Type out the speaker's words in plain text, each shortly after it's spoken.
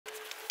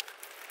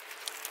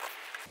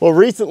Well,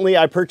 recently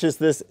I purchased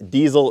this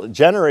diesel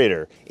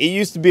generator. It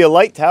used to be a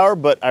light tower,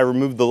 but I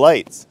removed the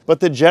lights. But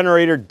the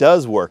generator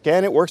does work,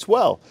 and it works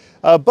well.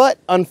 But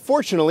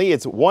unfortunately,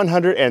 it's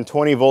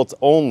 120 volts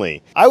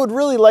only. I would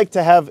really like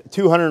to have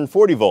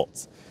 240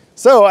 volts.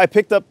 So I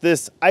picked up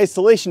this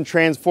isolation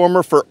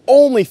transformer for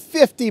only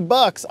 50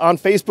 bucks on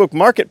Facebook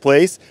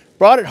Marketplace,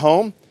 brought it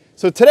home.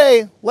 So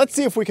today, let's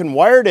see if we can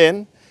wire it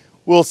in.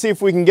 We'll see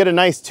if we can get a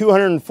nice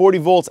 240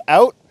 volts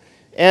out,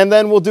 and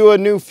then we'll do a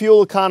new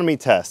fuel economy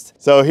test.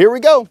 So here we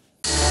go.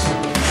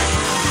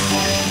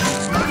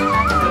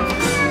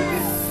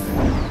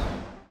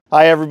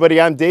 Hi everybody,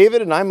 I'm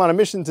David and I'm on a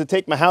mission to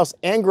take my house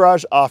and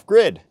garage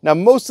off-grid. Now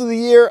most of the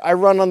year I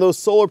run on those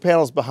solar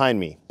panels behind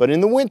me, but in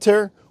the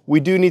winter we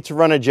do need to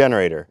run a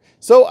generator.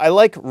 So I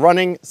like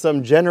running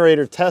some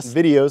generator test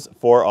videos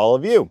for all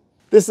of you.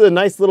 This is a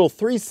nice little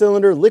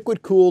 3-cylinder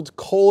liquid-cooled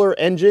Kohler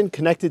engine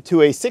connected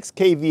to a 6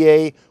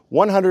 kVA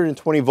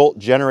 120 volt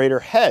generator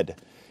head.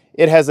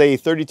 It has a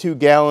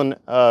 32-gallon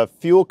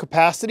fuel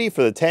capacity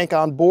for the tank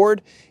on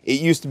board. It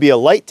used to be a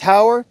light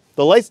tower.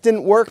 The lights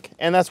didn't work,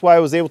 and that's why I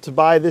was able to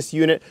buy this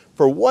unit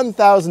for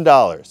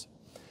 $1,000.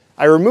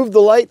 I removed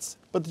the lights,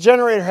 but the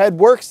generator head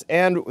works,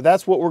 and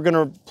that's what we're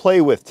gonna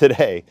play with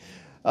today.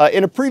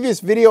 In a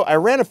previous video, I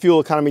ran a fuel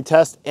economy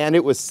test, and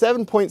it was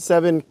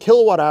 7.7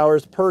 kilowatt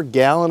hours per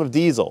gallon of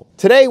diesel.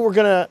 Today, we're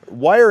gonna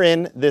wire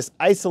in this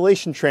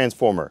isolation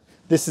transformer.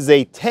 This is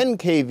a 10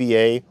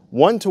 kVA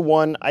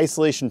 1-to-1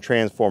 isolation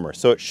transformer,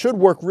 so it should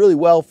work really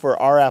well for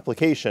our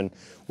application.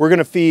 We're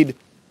gonna feed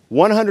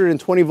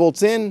 120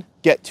 volts in,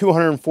 get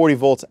 240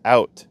 volts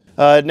out.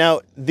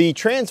 Now, the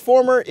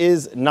transformer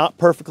is not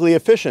perfectly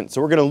efficient,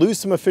 so we're gonna lose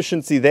some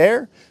efficiency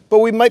there, but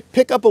we might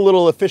pick up a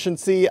little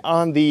efficiency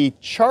on the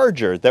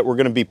charger that we're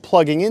gonna be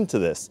plugging into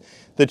this.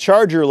 The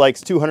charger likes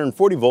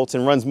 240 volts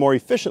and runs more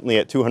efficiently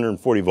at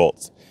 240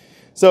 volts.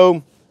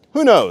 So,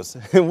 who knows?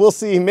 We'll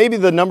see. Maybe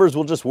the numbers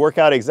will just work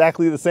out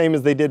exactly the same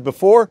as they did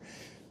before.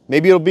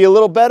 Maybe it'll be a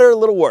little better, a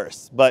little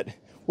worse, but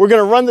we're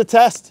gonna run the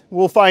test.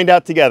 We'll find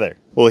out together.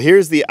 Well,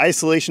 here's the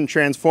isolation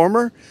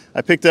transformer.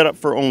 I picked that up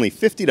for only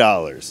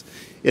 $50.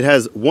 It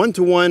has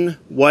 1-to-1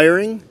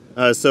 wiring,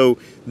 so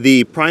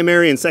the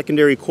primary and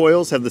secondary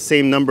coils have the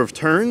same number of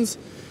turns.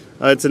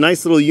 It's a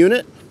nice little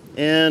unit,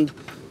 and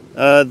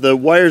the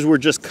wires were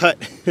just cut,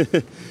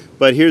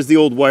 but here's the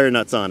old wire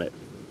nuts on it.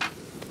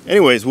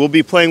 Anyways, we'll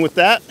be playing with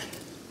that.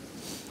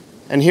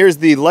 And here's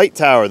the light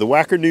tower, the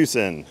Wacker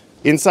Neuson.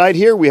 Inside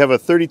here, we have a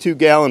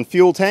 32-gallon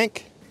fuel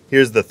tank.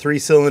 Here's the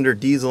 3-cylinder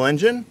diesel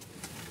engine.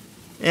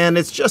 And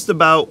it's just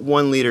about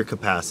 1 liter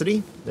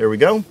capacity. There we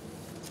go.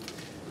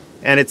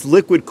 And it's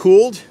liquid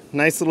cooled,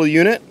 nice little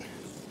unit.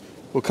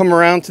 We'll come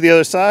around to the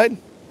other side.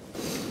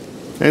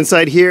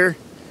 Inside here,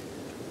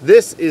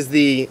 this is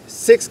the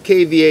 6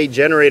 kVA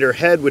generator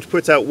head, which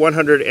puts out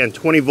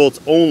 120 volts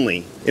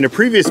only. In a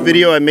previous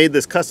video, I made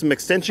this custom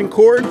extension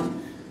cord,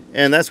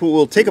 and that's what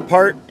we'll take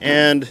apart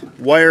and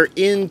wire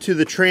into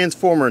the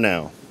transformer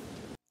now.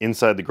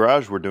 Inside the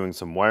garage, we're doing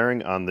some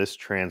wiring on this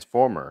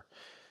transformer.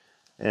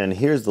 And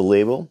here's the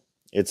label.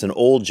 It's an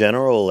old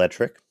General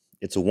Electric.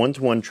 It's a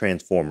 1-to-1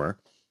 transformer,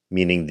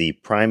 meaning the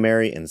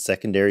primary and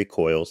secondary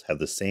coils have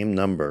the same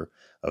number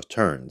of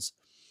turns.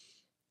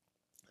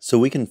 So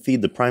we can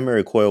feed the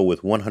primary coil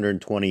with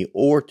 120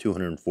 or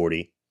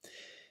 240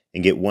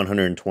 and get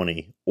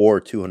 120 or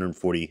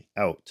 240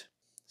 out.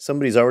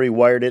 Somebody's already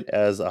wired it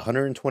as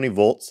 120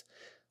 volts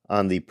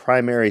on the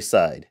primary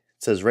side.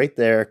 It says right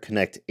there,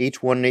 connect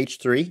H1 and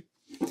H3.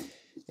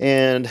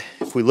 And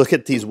if we look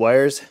at these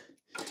wires,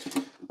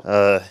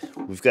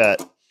 we've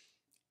got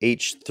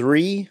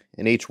H3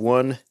 and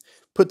H1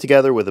 put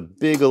together with a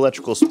big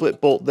electrical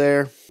split bolt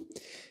there.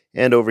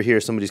 And over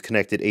here, somebody's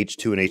connected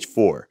H2 and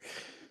H4.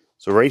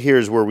 So right here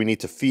is where we need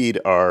to feed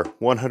our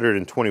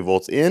 120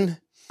 volts in.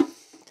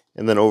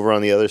 And then over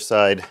on the other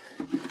side,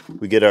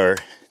 we get our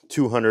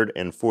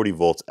 240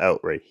 volts out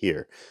right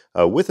here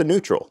with a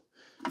neutral.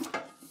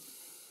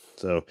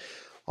 So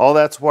all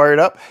that's wired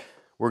up.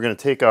 We're going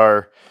to take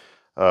our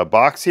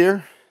box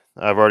here.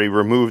 I've already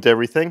removed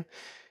everything.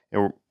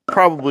 And we'll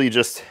probably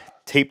just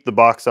tape the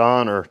box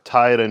on or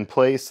tie it in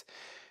place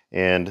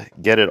and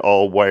get it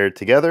all wired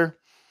together.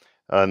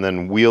 And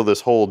then wheel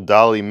this whole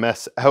dolly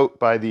mess out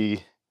by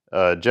the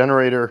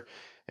generator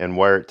and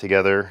wire it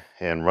together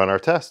and run our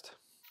test.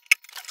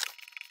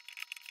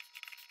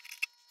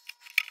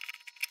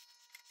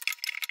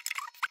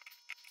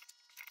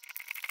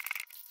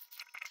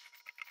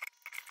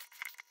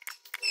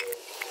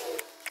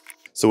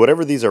 So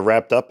whatever these are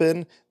wrapped up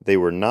in, they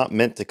were not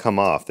meant to come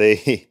off.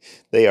 They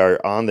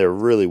are on there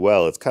really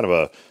well. It's kind of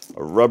a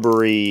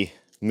rubbery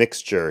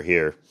mixture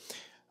here.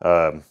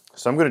 So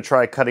I'm going to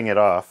try cutting it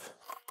off.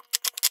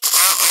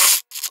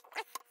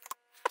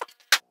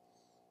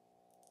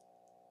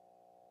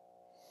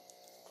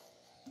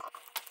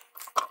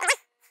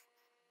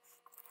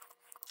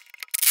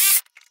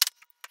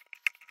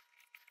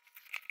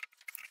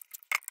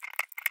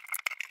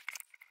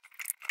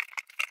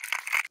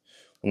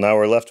 Well, now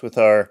we're left with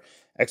our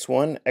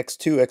X1,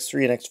 X2,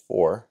 X3, and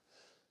X4.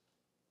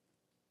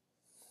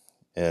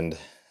 And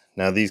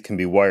Now these can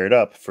be wired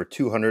up for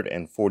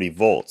 240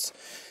 volts.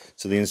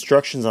 So the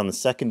instructions on the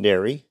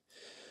secondary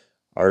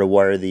are to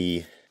wire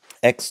the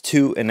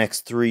X2 and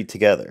X3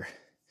 together.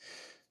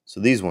 So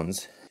these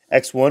ones,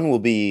 X1 will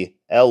be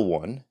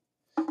L1,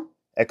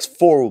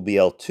 X4 will be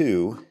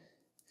L2,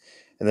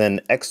 and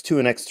then X2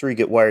 and X3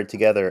 get wired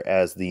together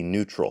as the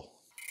neutral.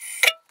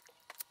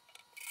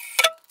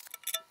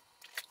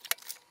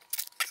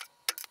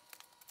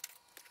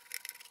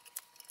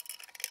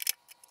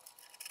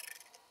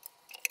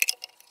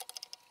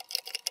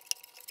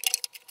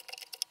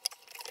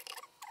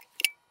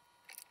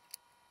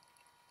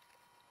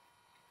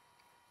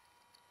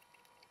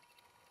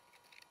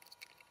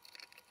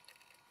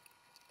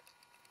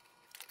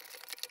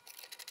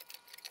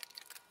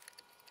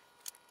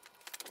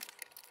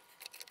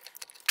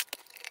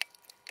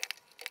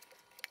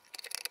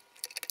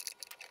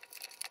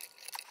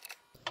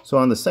 So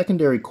on the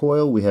secondary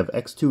coil, we have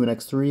X2 and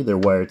X3, they're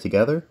wired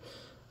together.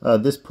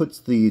 This puts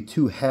the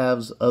two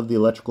halves of the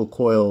electrical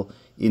coil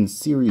in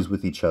series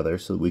with each other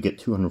so that we get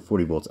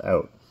 240 volts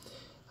out.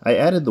 I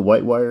added the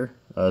white wire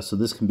so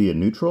this can be a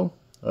neutral,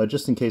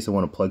 just in case I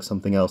want to plug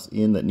something else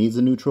in that needs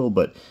a neutral,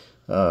 but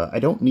I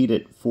don't need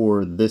it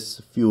for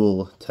this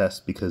fuel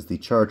test because the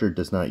charger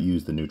does not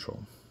use the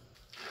neutral.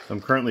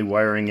 I'm currently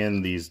wiring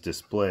in these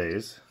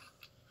displays.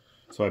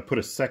 So I put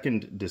a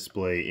second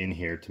display in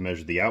here to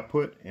measure the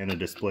output and a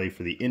display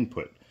for the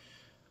input.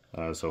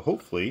 So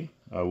hopefully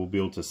we'll be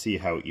able to see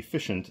how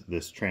efficient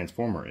this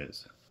transformer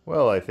is.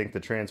 Well, I think the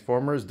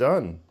transformer is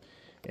done.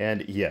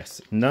 And yes,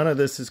 none of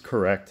this is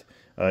correct.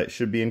 It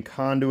should be in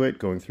conduit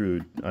going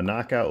through a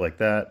knockout like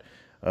that.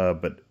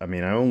 But I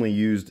mean, I only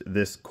used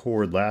this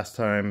cord last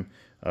time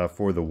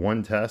for the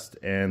one test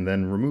and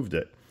then removed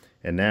it.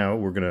 And now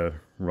we're gonna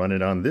run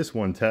it on this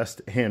one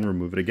test and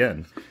remove it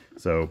again.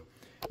 So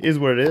is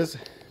what it is.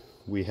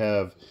 We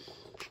have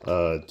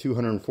a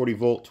 240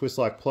 volt twist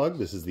lock plug.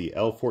 This is the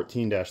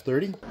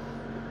L14-30.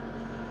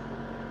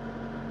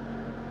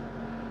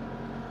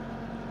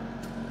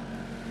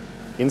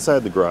 Inside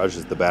the garage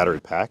is the battery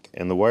pack,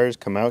 and the wires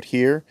come out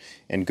here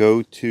and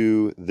go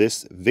to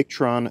this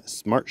Victron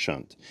Smart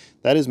Shunt.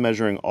 That is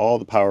measuring all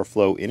the power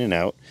flow in and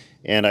out,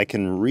 and I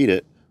can read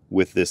it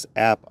with this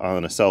app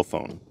on a cell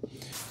phone.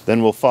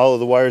 Then we'll follow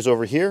the wires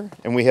over here,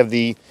 and we have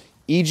the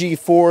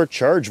EG4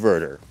 charge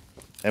verter.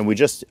 And we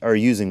just are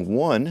using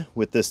one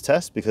with this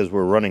test because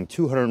we're running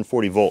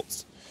 240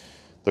 volts.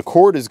 The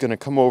cord is going to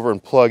come over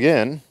and plug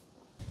in.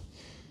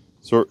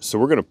 So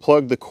we're going to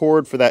plug the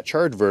cord for that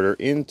charge verter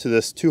into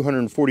this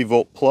 240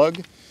 volt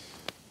plug.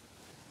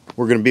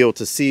 We're going to be able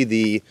to see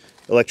the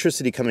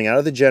electricity coming out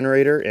of the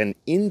generator and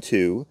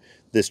into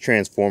this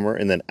transformer,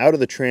 and then out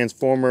of the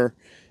transformer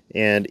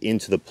and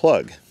into the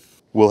plug.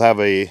 We'll have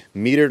a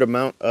metered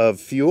amount of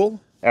fuel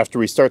after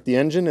we start the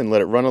engine and let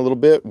it run a little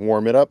bit,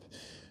 warm it up.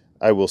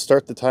 I will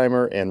start the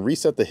timer and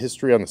reset the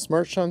history on the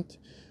Smart Shunt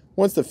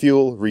once the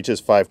fuel reaches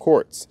 5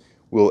 quarts.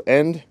 We'll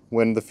end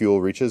when the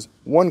fuel reaches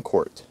 1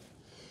 quart.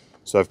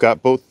 So I've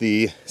got both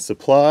the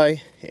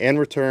supply and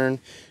return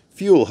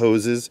fuel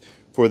hoses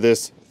for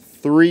this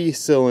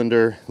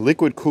 3-cylinder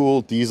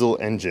liquid-cooled diesel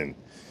engine.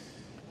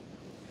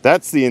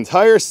 That's the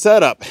entire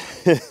setup.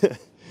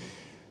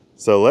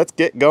 So let's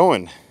get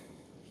going.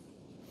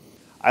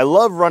 I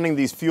love running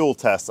these fuel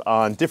tests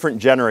on different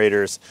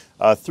generators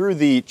through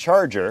the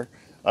charger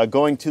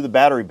going to the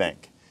battery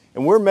bank.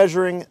 And we're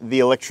measuring the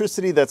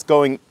electricity that's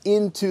going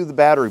into the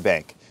battery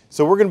bank.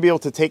 So we're going to be able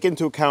to take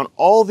into account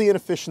all the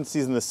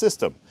inefficiencies in the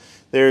system.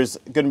 There's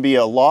going to be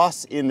a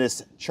loss in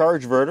this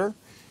charge verter,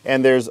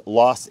 and there's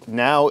loss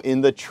now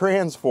in the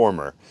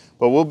transformer.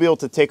 But we'll be able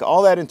to take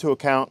all that into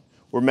account.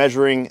 We're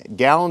measuring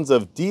gallons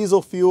of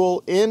diesel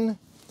fuel in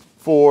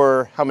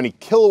for how many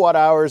kilowatt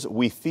hours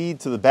we feed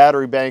to the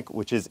battery bank,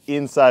 which is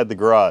inside the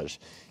garage.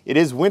 It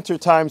is winter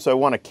time, so I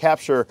want to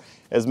capture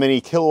as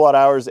many kilowatt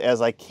hours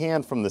as I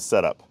can from the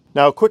setup.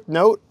 Now, a quick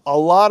note, a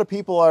lot of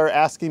people are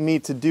asking me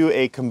to do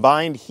a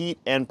combined heat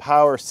and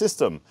power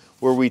system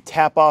where we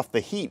tap off the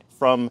heat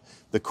from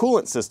the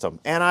coolant system.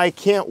 And I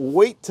can't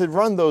wait to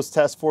run those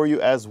tests for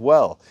you as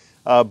well.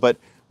 But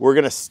we're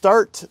gonna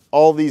start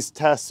all these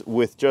tests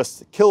with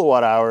just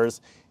kilowatt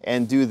hours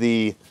and do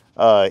the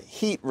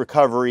heat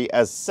recovery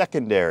as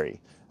secondary.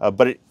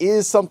 But it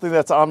is something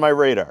that's on my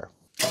radar.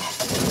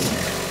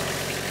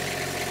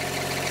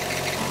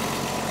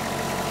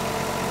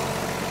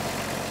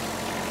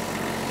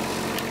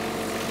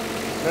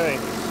 Okay,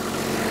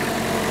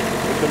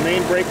 with the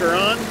main breaker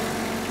on.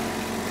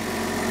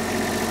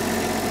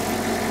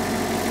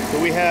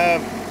 So we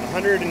have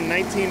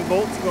 119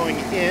 volts going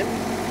in.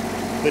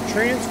 The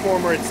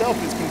transformer itself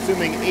is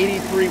consuming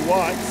 83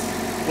 watts,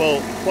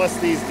 well, plus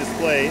these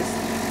displays.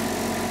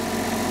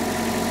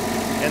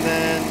 And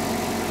then,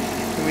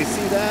 can we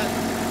see that?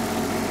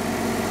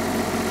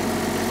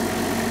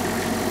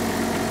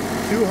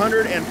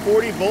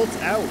 240 volts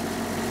out.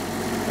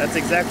 That's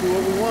exactly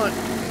what we want.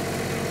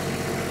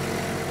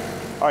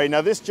 All right,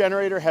 now this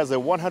generator has a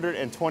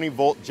 120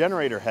 volt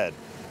generator head.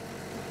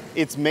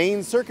 Its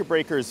main circuit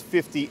breaker is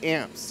 50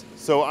 amps.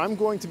 So I'm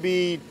going to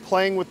be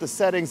playing with the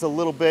settings a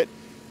little bit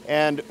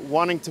and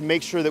wanting to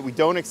make sure that we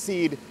don't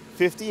exceed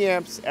 50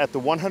 amps at the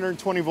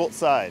 120 volt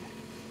side.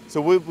 So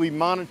we'll be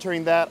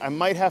monitoring that. I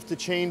might have to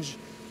change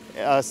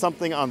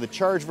something on the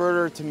charge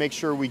inverter to make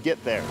sure we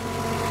get there.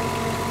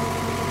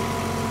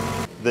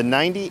 The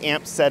 90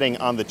 amp setting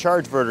on the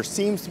charge inverter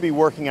seems to be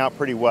working out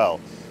pretty well.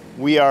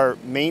 We are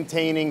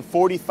maintaining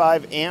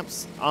 45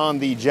 amps on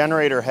the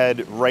generator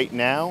head right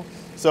now.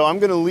 So I'm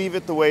gonna leave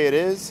it the way it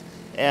is.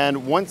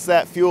 And once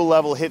that fuel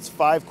level hits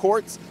 5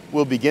 quarts,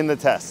 we'll begin the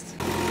test.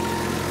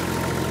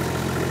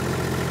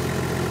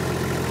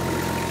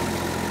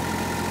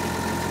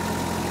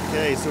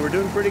 Okay, so we're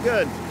doing pretty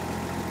good.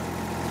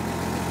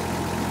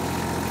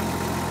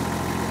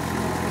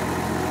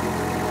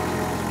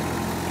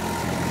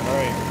 All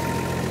right.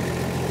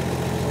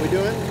 How we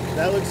doing?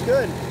 That looks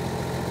good.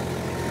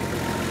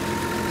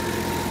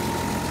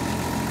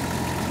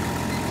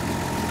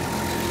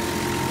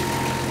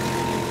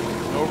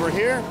 Over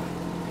here,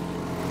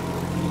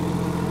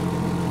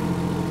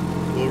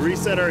 we'll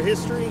reset our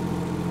history.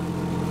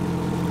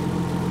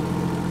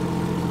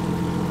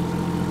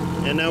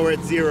 And now we're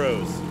at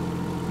zeros.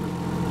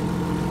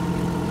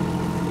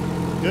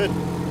 Good.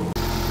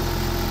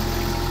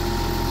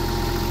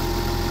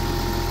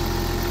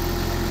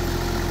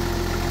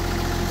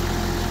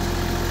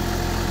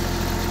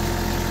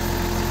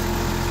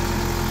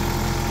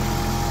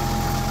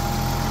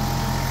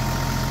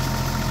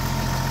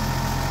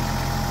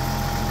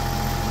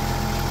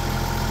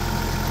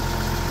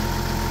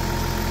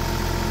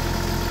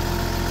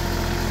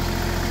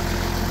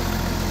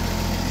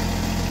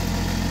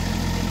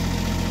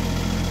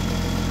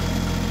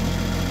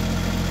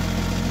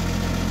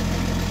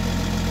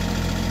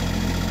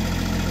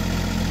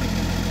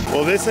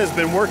 Well, this has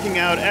been working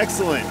out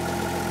excellent.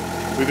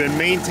 We've been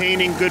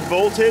maintaining good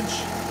voltage.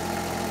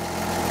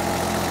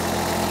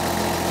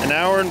 An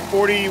hour and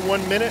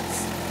 41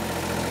 minutes.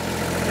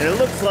 And it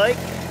looks like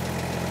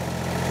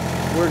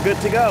we're good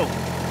to go.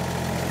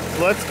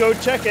 So let's go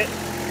check it.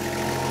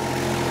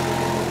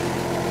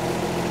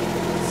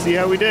 See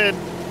how we did.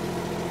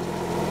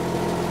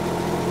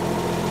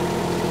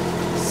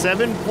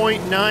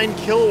 7.9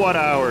 kilowatt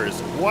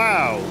hours.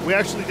 Wow, we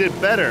actually did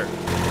better.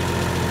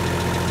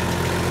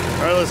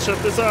 All right, let's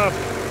shut this off.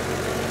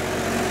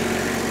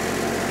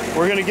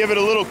 We're gonna give it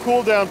a little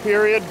cool down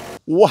period.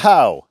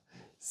 Wow,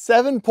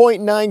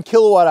 7.9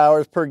 kilowatt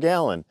hours per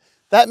gallon.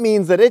 That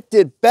means that it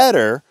did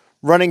better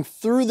running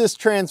through this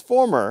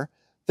transformer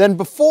than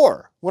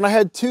before when I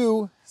had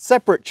 2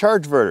 separate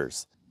charge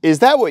inverters. Is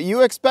that what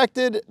you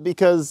expected?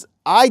 Because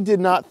I did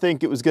not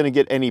think it was gonna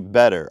get any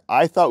better.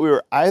 I thought we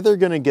were either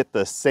gonna get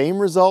the same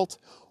result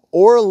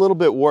or a little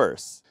bit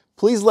worse.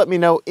 Please let me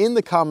know in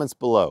the comments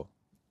below.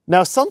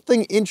 Now,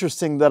 something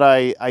interesting that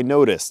I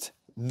noticed,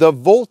 the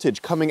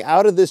voltage coming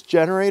out of this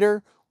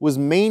generator was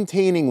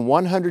maintaining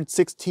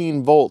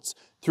 116 volts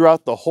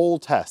throughout the whole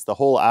test, the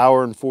whole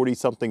hour and 40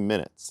 something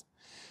minutes.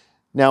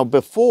 Now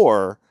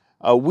before,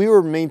 we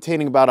were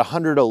maintaining about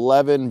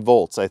 111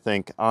 volts, I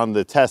think, on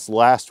the test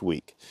last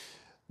week,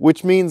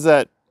 which means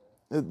that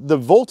the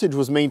voltage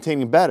was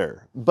maintaining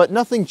better, but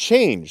nothing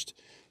changed.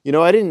 You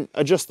know, I didn't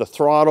adjust the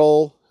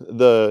throttle,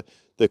 the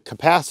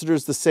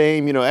capacitor's the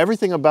same, you know,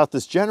 everything about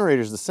this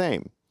generator is the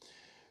same.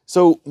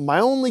 So my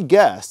only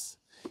guess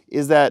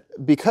is that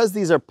because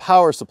these are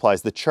power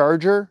supplies, the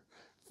charger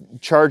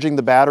charging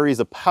the battery is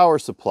a power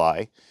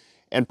supply,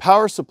 and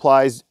power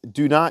supplies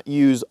do not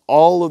use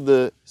all of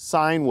the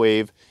sine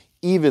wave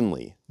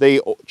evenly. They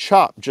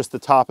chop just the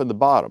top and the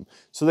bottom.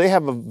 So they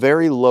have a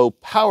very low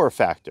power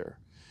factor.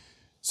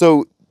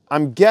 So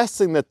I'm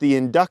guessing that the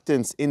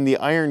inductance in the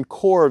iron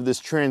core of this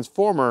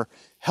transformer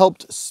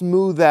helped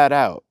smooth that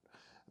out.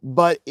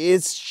 But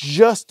it's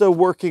just a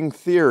working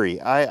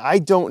theory. I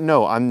don't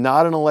know. I'm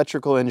not an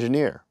electrical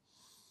engineer.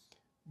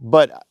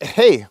 But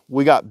hey,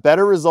 we got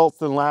better results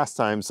than last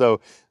time, so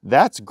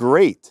that's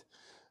great.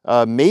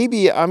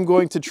 Maybe I'm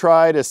going to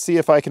try to see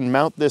if I can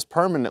mount this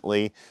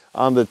permanently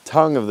on the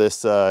tongue of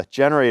this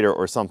generator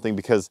or something,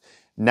 because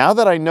now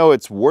that I know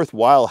it's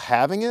worthwhile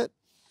having it,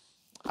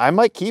 I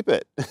might keep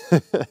it.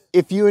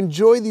 If you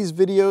enjoy these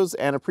videos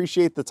and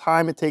appreciate the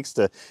time it takes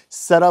to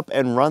set up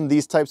and run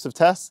these types of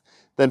tests,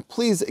 then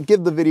please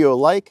give the video a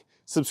like,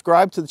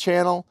 subscribe to the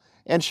channel,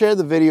 and share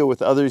the video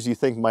with others you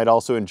think might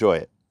also enjoy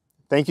it.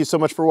 Thank you so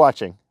much for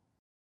watching.